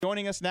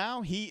Joining us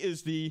now, he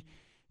is the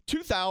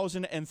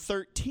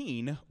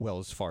 2013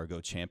 Wells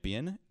Fargo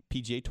champion,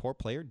 PGA Tour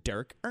player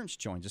Derek Ernst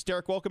joins us.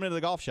 Derek, welcome into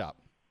the golf shop.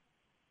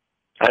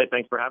 Hey,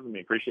 thanks for having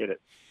me. Appreciate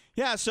it.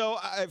 Yeah, so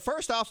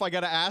first off, I got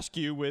to ask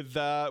you with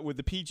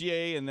the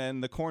PGA and then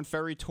the Korn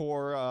Ferry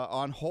Tour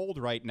on hold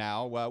right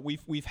now.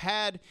 We've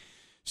had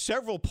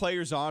several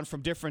players on from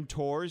different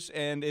tours,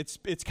 and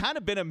it's kind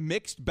of been a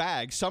mixed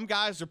bag. Some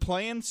guys are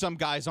playing, some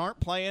guys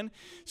aren't playing.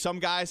 Some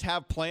guys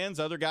have plans,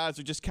 other guys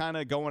are just kind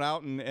of going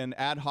out and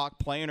ad hoc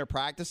playing or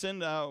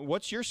practicing.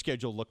 What's your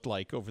schedule looked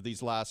like over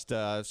these last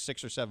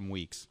 6 or 7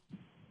 weeks?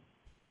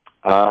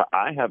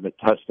 I haven't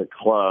touched a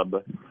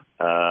club.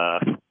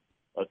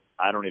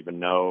 I don't even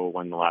know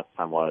when the last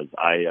time was.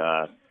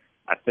 I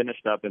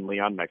finished up in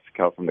Leon,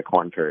 Mexico from the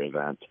Korn Ferry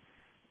event,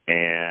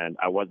 and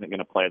I wasn't going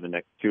to play the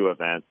next two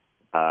events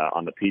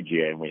on the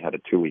PGA, and we had a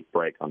 2-week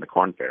break on the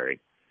Korn Ferry.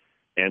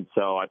 And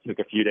so I took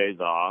a few days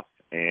off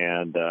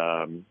and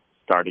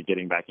started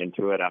getting back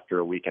into it after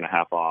a week and a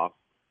half off.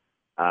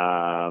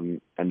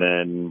 And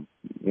then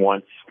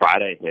once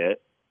Friday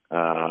hit,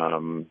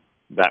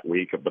 that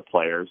week of the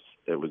players,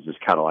 it was just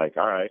kind of like,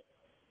 all right,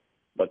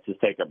 let's just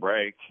take a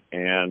break.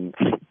 And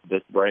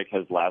this break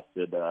has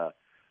lasted a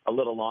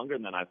little longer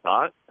than I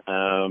thought.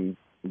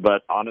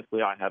 But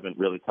honestly, I haven't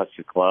really touched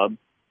a club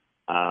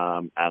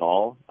at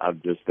all.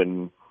 I've just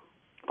been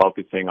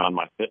focusing on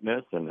my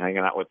fitness and hanging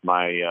out with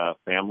my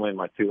family and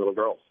my 2 little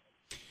girls.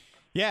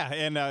 Yeah,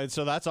 and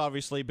so that's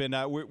obviously been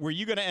were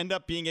you going to end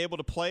up being able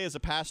to play as a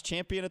past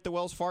champion at the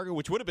Wells Fargo,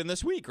 which would have been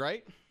this week,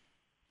 right?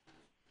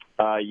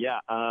 Yeah.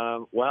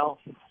 Well,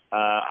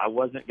 I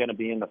wasn't going to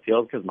be in the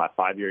field because my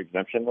 5-year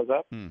exemption was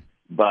up.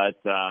 But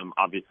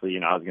obviously,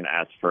 I was going to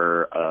ask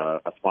for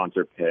a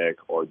sponsor pick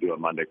or do a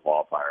Monday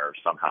qualifier or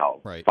somehow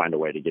find a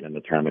way to get in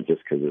the tournament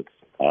just because it's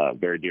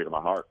very dear to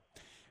my heart.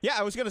 Yeah,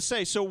 I was going to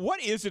say, so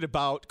what is it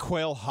about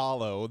Quail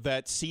Hollow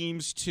that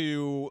seems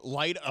to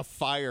light a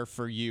fire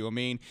for you? I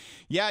mean,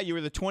 yeah, you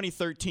were the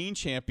 2013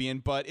 champion,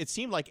 but it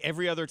seemed like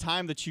every other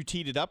time that you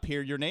teed it up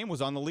here, your name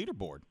was on the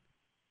leaderboard.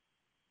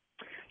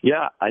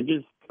 Yeah, I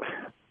just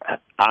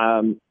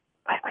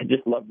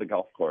love the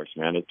golf course,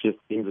 man. It just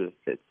seems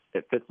it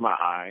fits my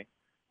eye.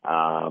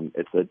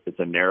 It's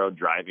a narrow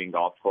driving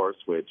golf course,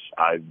 which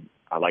I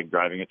like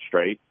driving it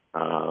straight.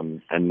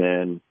 And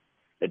then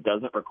it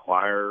doesn't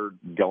require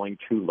going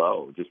too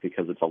low just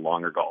because it's a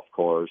longer golf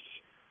course,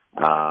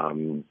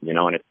 and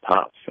it's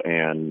tough.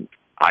 And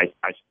I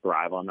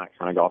thrive on that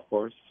kind of golf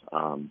course.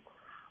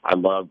 I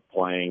love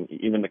playing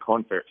even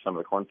some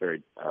of the Korn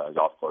Ferry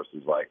golf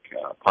courses like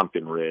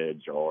Pumpkin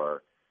Ridge,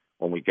 or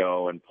when we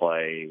go and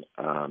play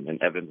in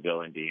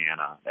Evansville,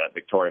 Indiana at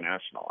Victoria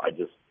National.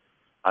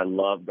 I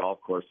love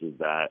golf courses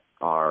that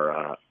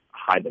are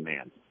high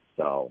demand.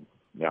 So,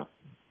 yeah.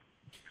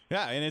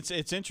 Yeah, and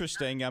it's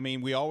interesting. I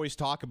mean, we always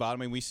talk about. I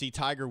mean, we see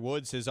Tiger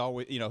Woods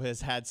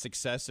has had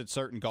success at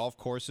certain golf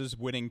courses,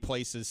 winning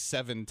places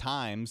 7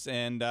 times,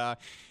 and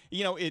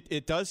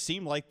it does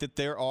seem like that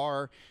there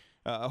are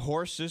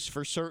horses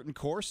for certain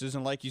courses,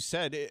 and like you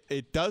said,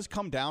 it does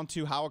come down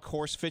to how a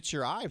course fits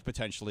your eye,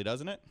 potentially,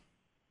 doesn't it?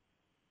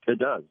 It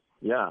does.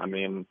 Yeah, I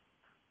mean,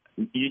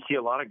 you see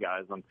a lot of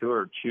guys on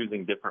tour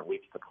choosing different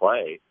weeks to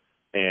play,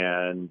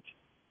 and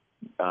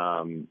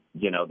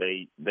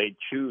they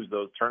choose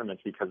those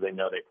tournaments because they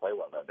know they play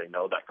well. That they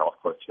know that golf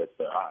course fits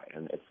their eye,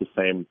 and it's the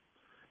same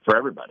for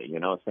everybody.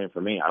 It's the same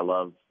for me. I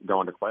love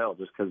going to Quail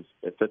just because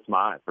it fits my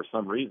eye for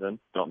some reason.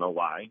 Don't know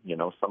why.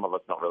 Some of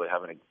us don't really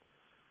have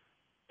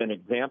an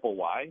example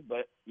why,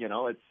 but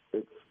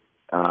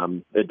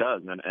it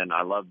does, and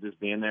I love just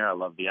being there. I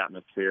love the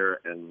atmosphere,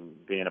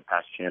 and being a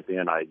past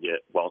champion, I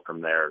get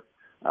welcomed there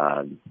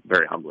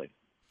very humbly.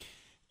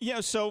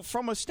 Yeah, so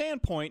from a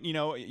standpoint,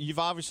 you've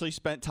obviously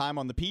spent time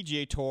on the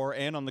PGA Tour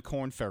and on the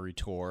Korn Ferry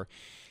Tour.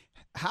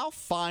 How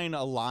fine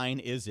a line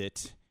is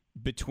it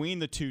between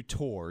the two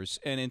tours?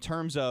 And in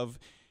terms of,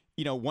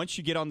 once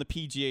you get on the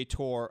PGA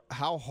Tour,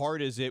 how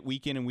hard is it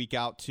week in and week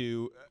out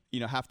to,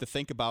 have to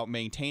think about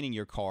maintaining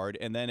your card?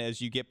 And then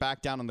as you get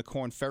back down on the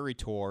Korn Ferry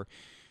Tour,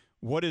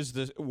 what is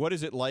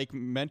it like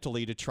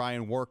mentally to try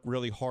and work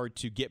really hard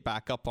to get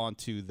back up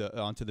onto the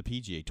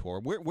PGA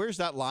Tour? Where's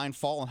that line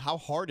fall, and how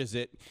hard is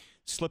it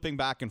slipping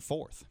back and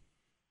forth?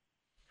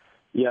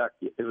 Yeah,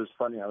 it was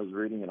funny. I was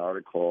reading an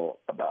article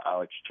about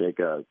Alex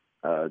Cheka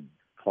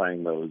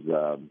playing those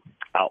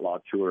outlaw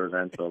tour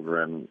events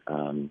over in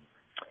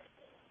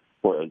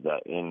where is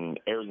that, in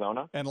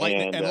Arizona, and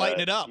lighting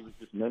it up. He was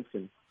just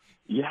mentioning,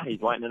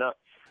 he's lighting it up.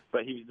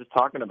 But he was just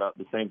talking about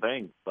the same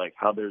thing, like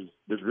how there's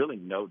really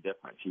no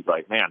difference. He's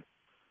like, man,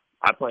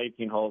 I play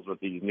 18 holes with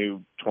these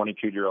new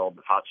 22-year-old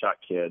hotshot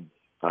kids.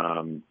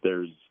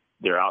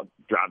 They're out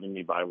driving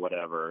me by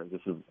whatever. This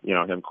is,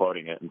 him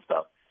quoting it and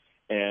stuff.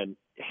 And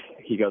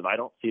he goes, I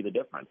don't see the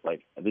difference.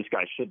 Like, this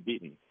guy should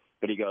beat me.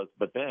 But he goes,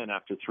 but then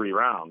after 3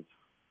 rounds,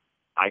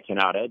 I can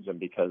out-edge him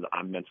because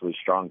I'm mentally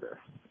stronger.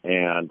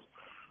 And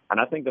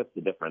I think that's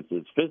the difference.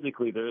 Is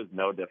physically there is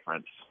no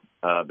difference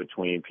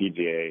between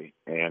PGA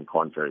and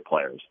Korn Ferry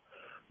players.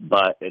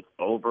 But it's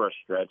over a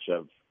stretch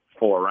of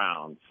 4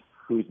 rounds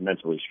who's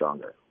mentally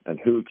stronger and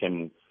who's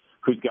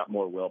got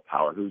more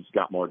willpower, who's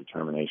got more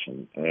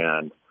determination.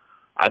 And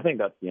I think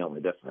that's the only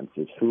difference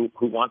is who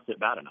wants it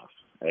bad enough.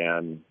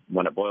 And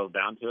when it boils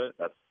down to it,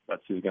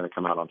 that's who's going to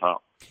come out on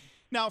top.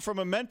 Now, from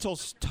a mental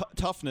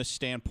toughness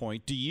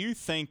standpoint, do you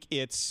think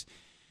it's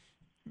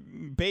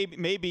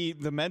maybe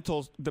the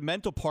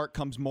mental part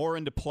comes more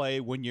into play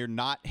when you're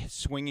not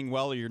swinging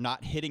well or you're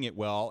not hitting it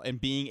well,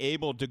 and being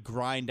able to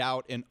grind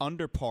out an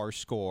under par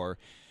score,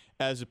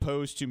 as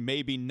opposed to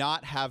maybe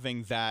not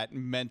having that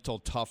mental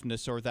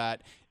toughness or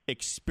that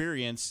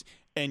experience,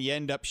 and you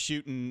end up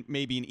shooting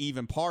maybe an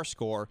even par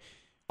score?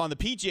 On the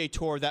PGA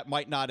Tour, that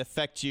might not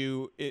affect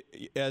you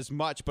as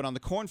much, but on the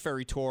Korn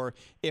Ferry Tour,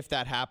 if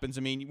that happens,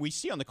 I mean, we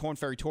see on the Korn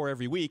Ferry Tour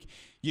every week,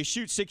 you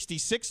shoot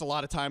 66 a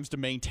lot of times to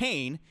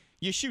maintain.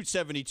 You shoot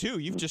 72,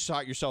 you've just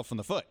shot yourself in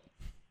the foot.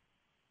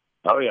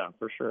 Oh, yeah,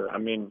 for sure. I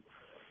mean,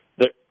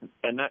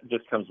 and that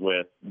just comes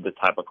with the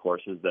type of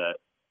courses that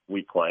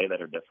we play that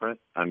are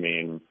different. I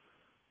mean,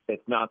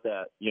 it's not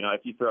that,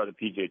 if you throw the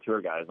PGA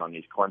Tour guys on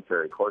these Korn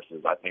Ferry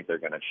courses, I think they're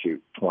going to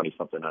shoot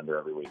 20-something under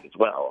every week as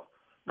well.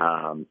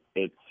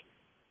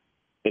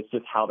 It's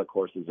just how the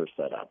courses are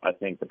set up. I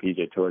think the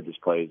PGA Tour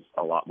just plays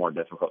a lot more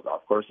difficult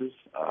golf courses.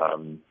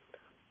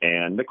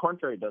 And the Korn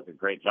Ferry does a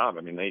great job.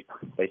 I mean,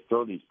 they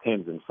throw these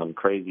pins in some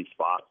crazy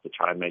spots to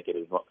try and make it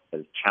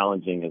as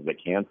challenging as they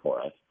can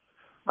for us.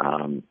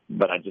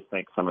 But I just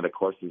think some of the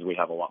courses, we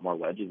have a lot more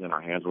wedges in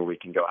our hands where we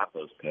can go at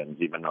those pins,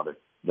 even though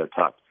they're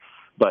tough.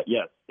 But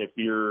yes, if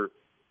you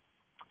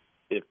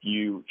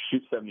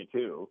shoot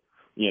 72,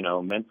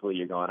 mentally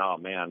you're going, oh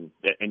man,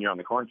 and you're on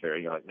the Korn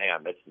Ferry, you're like,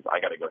 man, I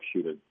got to go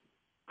shoot a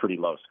pretty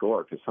low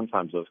score, because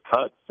sometimes those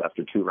cuts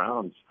after 2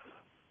 rounds,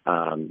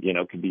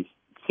 could be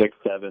 6,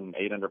 7,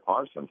 8 under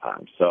par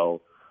sometimes.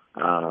 So,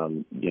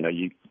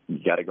 you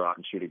got to go out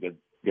and shoot a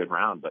good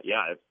round. But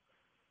yeah,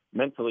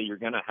 mentally you're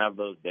going to have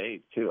those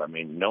days too. I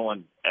mean, no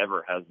one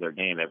ever has their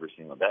game every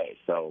single day.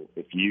 So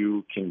if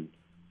you can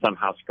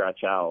somehow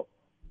scratch out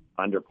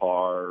under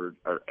par,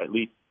 or at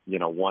least,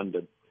 1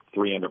 to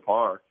 3 under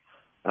par,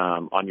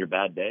 on your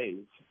bad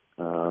days,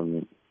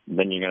 then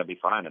you're going to be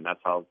fine. And that's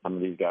how some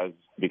of these guys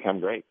become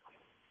great.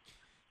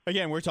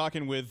 Again, we're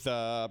talking with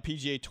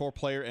PGA Tour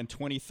player and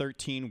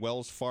 2013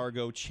 Wells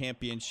Fargo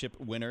Championship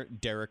winner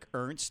Derek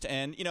Ernst.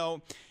 And,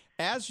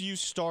 as you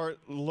start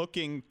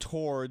looking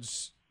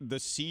towards the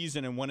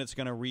season and when it's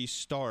going to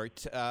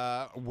restart,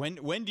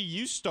 when do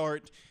you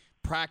start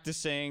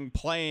practicing,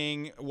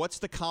 playing? What's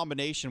the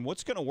combination?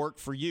 What's going to work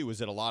for you?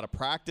 Is it a lot of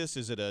practice?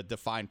 Is it a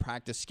defined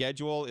practice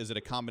schedule? Is it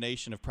a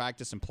combination of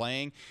practice and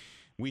playing?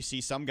 We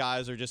see some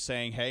guys are just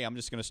saying, hey, I'm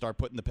just going to start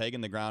putting the peg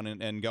in the ground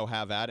and go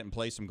have at it and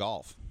play some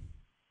golf.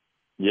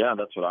 Yeah,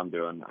 that's what I'm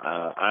doing.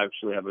 I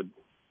actually have a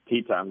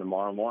tee time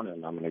tomorrow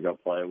morning. I'm going to go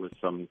play with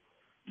some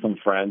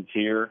friends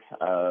here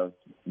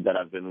that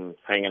I've been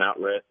hanging out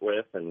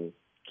with and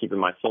keeping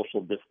my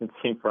social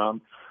distancing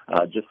from,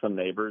 just some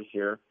neighbors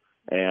here.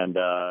 And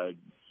I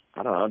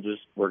don't know,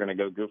 we're going to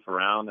go goof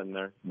around, and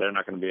they're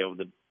not going to be able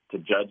to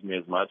judge me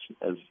as much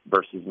as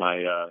versus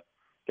my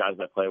guys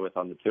I play with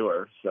on the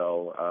tour.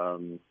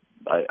 So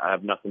I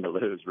have nothing to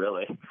lose,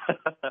 really.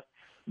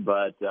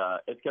 But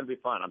it's going to be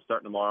fun. I'm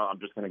starting tomorrow. I'm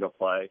just going to go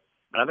play.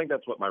 And I think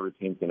that's what my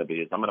routine's going to be,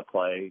 is I'm going to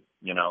play,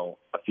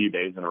 a few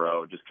days in a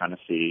row, just kind of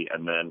see.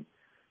 And then,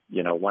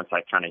 once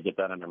I kind of get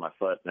that under my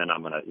foot, then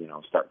I'm going to,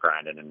 start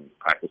grinding and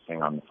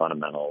practicing on the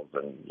fundamentals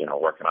and,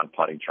 working on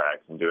putting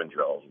tracks and doing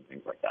drills and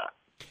things like that.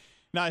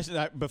 Nice.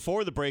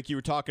 Before the break, you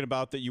were talking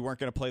about that you weren't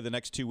going to play the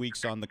next 2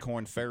 weeks on the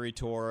Korn Ferry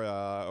Tour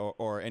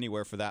or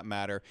anywhere for that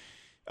matter.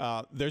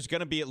 There's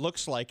going to be, it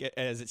looks like,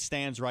 as it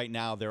stands right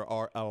now, there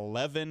are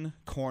 11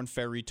 Korn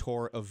Ferry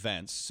Tour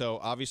events. So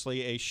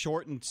obviously a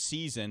shortened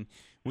season.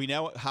 We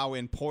know how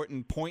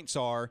important points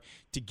are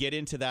to get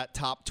into that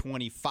top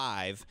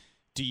 25.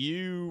 Do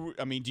you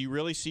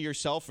really see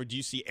yourself, or do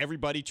you see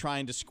everybody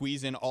trying to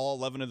squeeze in all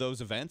 11 of those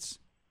events?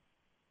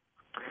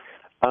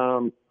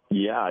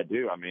 Yeah, I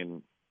do. I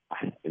mean,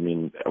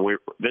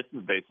 this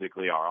is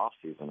basically our off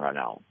season right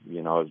now,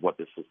 is what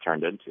this has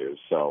turned into.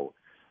 So,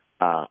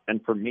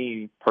 and for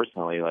me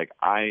personally, like,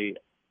 I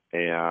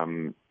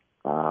am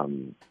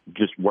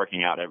just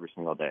working out every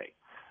single day.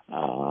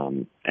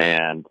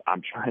 And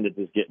I'm trying to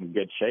just get in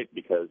good shape,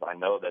 because I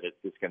know that it's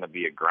just going to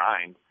be a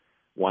grind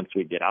once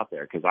we get out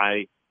there.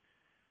 Because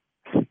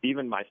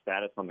even my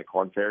status on the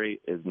Korn Ferry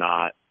it's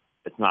not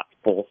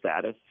full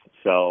status.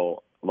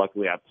 So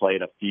luckily I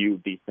played a few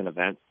decent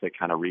events to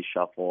kind of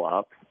reshuffle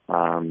up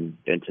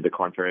into the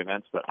Korn Ferry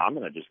events. But I'm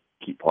going to just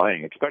keep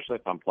playing, especially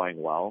if I'm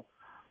playing well.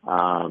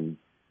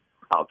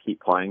 I'll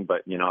keep playing.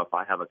 But, if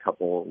I have a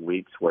couple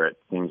weeks where it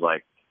seems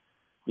like,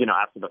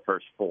 after the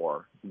first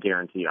 4,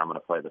 guaranteed I'm going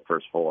to play the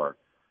first 4.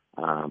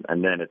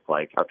 And then it's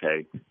like,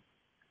 okay,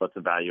 let's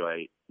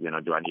evaluate,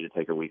 do I need to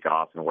take a week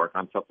off and work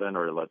on something,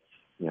 or let's,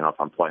 if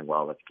I'm playing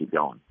well, let's keep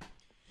going.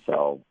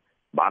 So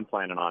I'm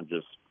planning on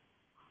just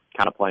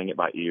kind of playing it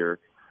by ear,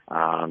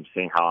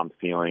 seeing how I'm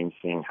feeling,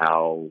 seeing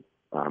how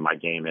my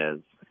game is,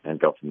 and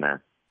go from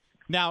there.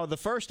 Now, the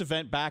first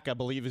event back, I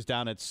believe, is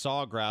down at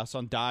Sawgrass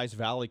on Dyes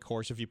Valley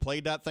Course. Have you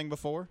played that thing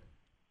before?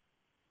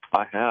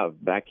 I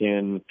have. Back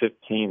in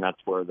 2015, that's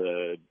where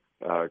the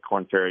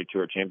Korn Ferry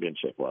Tour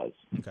Championship was.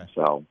 Okay.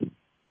 So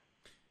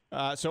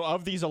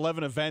of these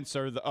 11 events,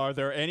 are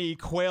there any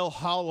Quail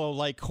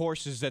Hollow-like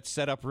courses that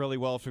set up really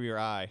well for your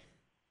eye?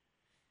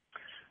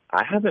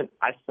 I haven't.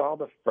 I saw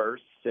the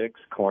first 6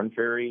 Korn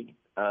Ferry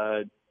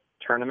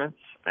tournaments,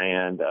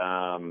 and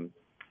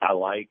I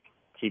like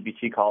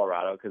TPC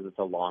Colorado because it's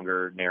a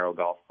longer, narrow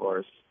golf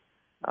course.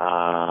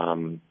 I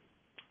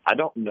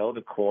don't know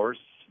the course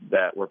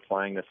that we're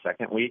playing the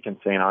second week in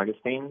St.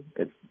 Augustine.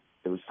 It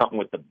was something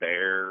with the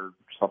bear or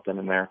something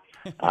in there.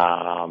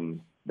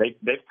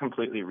 They've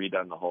completely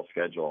redone the whole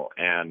schedule,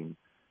 and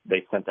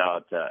they sent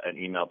out an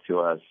email to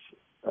us,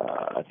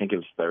 I think it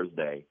was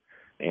Thursday,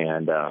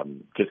 and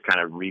just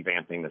kind of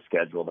revamping the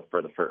schedule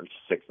for the first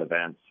 6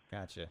 events.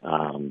 Gotcha.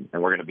 And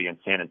we're going to be in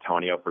San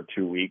Antonio for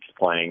 2 weeks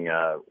playing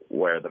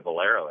where the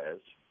Valero is.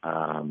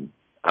 I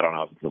don't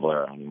know if it's the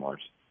Valero anymore.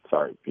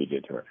 Sorry,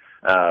 PGA Tour.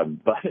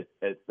 But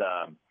it's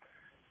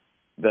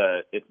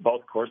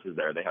both courses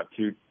there. They have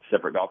 2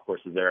 separate golf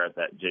courses there at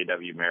that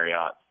JW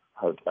Marriott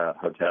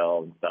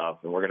hotel and stuff,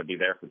 and we're going to be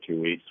there for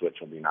 2 weeks, which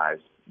will be nice.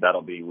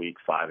 That'll be week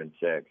 5 and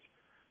 6.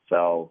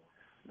 So,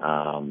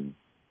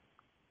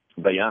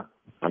 but yeah,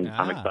 I'm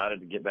excited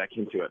to get back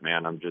into it,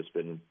 man. I've just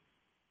been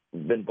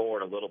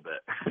bored a little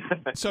bit.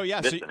 So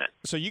yeah,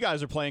 so you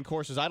guys are playing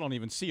courses I don't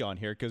even see on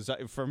here, because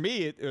for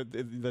me,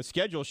 the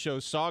schedule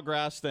shows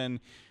Sawgrass, then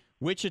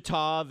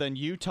Wichita, then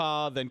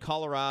Utah, then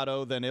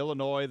Colorado, then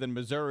Illinois, then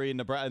Missouri,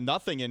 Nebraska.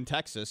 Nothing in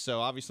Texas. So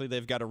obviously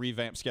they've got a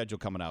revamped schedule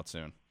coming out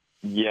soon.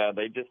 Yeah,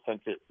 they just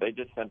sent it. They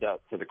just sent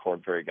out to the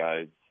Korn Ferry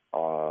guys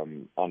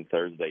on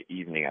Thursday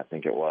evening, I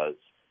think it was,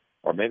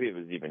 or maybe it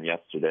was even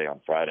yesterday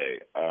on Friday.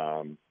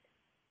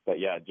 But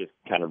yeah, just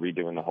kind of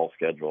redoing the whole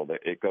schedule.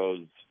 It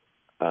goes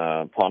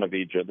Ponte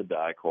Vedra, the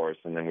Dye course,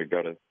 and then we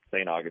go to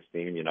St.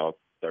 Augustine,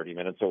 30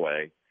 minutes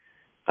away,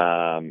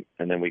 and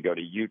then we go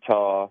to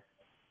Utah,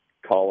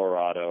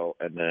 Colorado,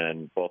 and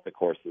then both the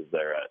courses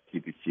there at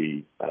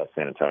TPC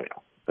San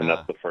Antonio. And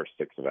that's the first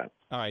 6 events.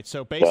 All right.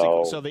 So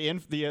basically,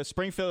 the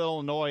Springfield,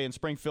 Illinois, and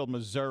Springfield,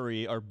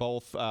 Missouri are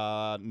both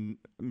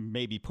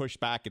maybe pushed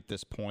back at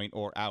this point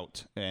or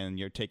out, and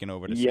you're taking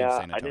over to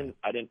San Antonio. Yeah,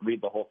 I didn't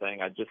read the whole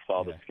thing. I just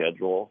saw the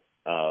schedule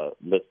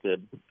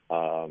listed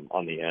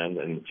on the end,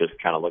 and just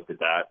kind of looked at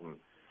that, and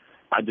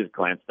I just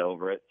glanced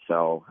over it.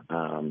 So,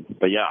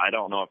 but yeah, I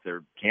don't know if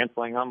they're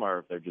canceling them or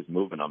if they're just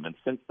moving them. And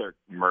since they're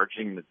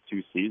merging the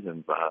 2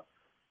 seasons,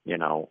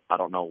 I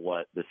don't know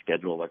what the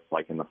schedule looks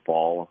like in the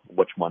fall,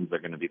 which ones are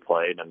going to be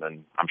played, and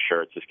then I'm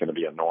sure it's just going to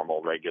be a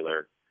normal,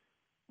 regular,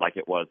 like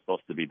it was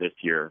supposed to be this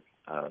year,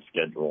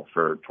 schedule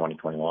for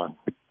 2021.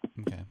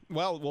 Okay.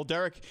 Well,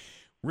 Derek,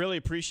 really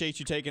appreciate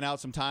you taking out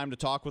some time to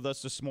talk with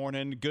us this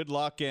morning. Good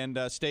luck and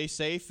stay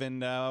safe,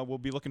 and we'll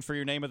be looking for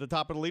your name at the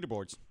top of the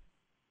leaderboards.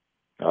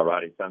 All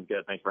righty. Sounds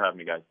good. Thanks for having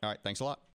me, guys. All right. Thanks a lot.